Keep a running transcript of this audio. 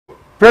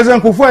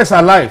President Kufuor is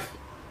alive.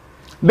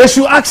 They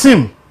should ask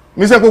him,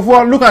 Mr.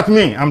 Kufuor, look at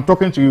me, I'm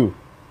talking to you.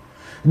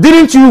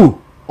 Didn't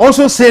you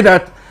also say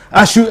that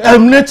I should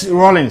eliminate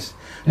Rawlings?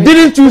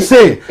 Didn't you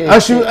say I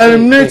should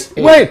eliminate...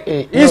 Wait,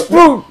 it's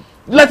true.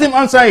 Let him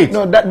answer it.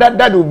 No,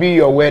 that will be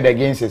your word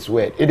against his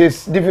word. It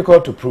is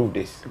difficult to prove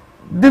this.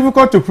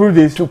 Difficult to prove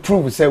this? To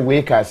prove, say,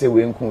 wake, I say,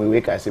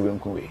 wake, I say,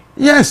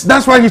 yes,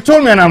 that's why he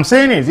told me and I'm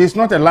saying it. It's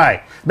not a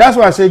lie. That's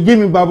why I say, give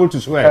me Bible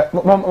to swear.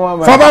 For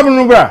Bible,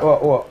 no,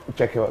 bro.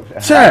 Check it out.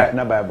 Check.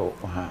 No Bible.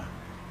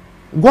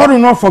 God will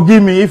not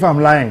forgive me if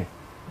I'm lying.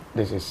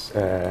 This is,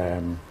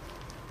 okay.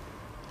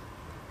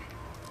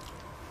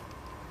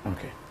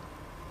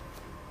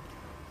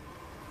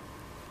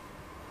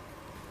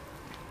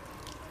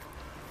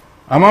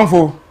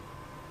 Amanfo,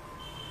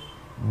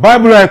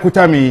 Bible I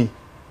kuta mi,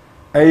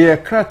 eye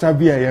krata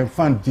bi eye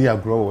mfan di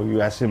agro you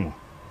asemo.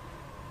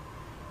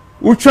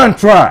 Uchan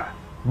try,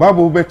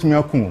 Bible bet me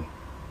akun.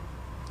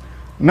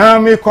 Na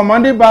me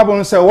commanded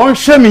Bible say one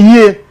shame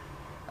here,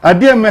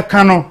 ade me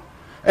kano.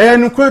 Eye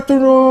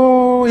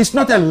nukreto it's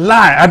not a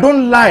lie. I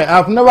don't lie.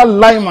 I've never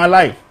lied in my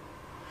life.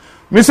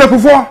 Mr.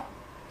 Kufuor,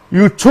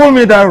 you told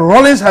me that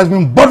Rawlings has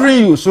been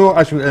bothering you, so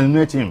I should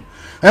eliminate him.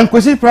 And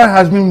Kwesi Pride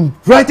has been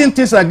writing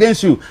things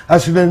against you. I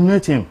should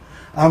eliminate him.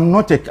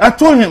 I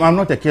told him I'm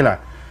not a killer.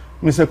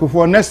 Mr.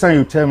 Kufuor, next time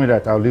you tell me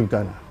that, I'll leave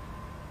Ghana.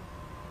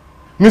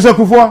 Mr.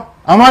 Kufuor,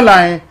 am I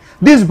lying?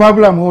 This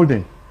Bible I'm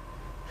holding.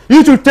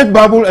 You should take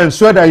Bible and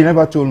swear that you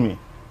never told me.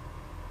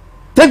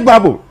 Take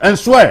Bible and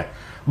swear.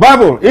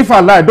 Bible, if I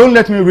lie, don't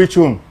let me reach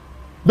home.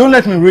 Don't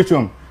let me reach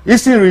home.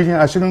 Eastern region,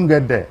 I shouldn't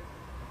get there.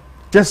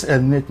 Just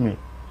eliminate me.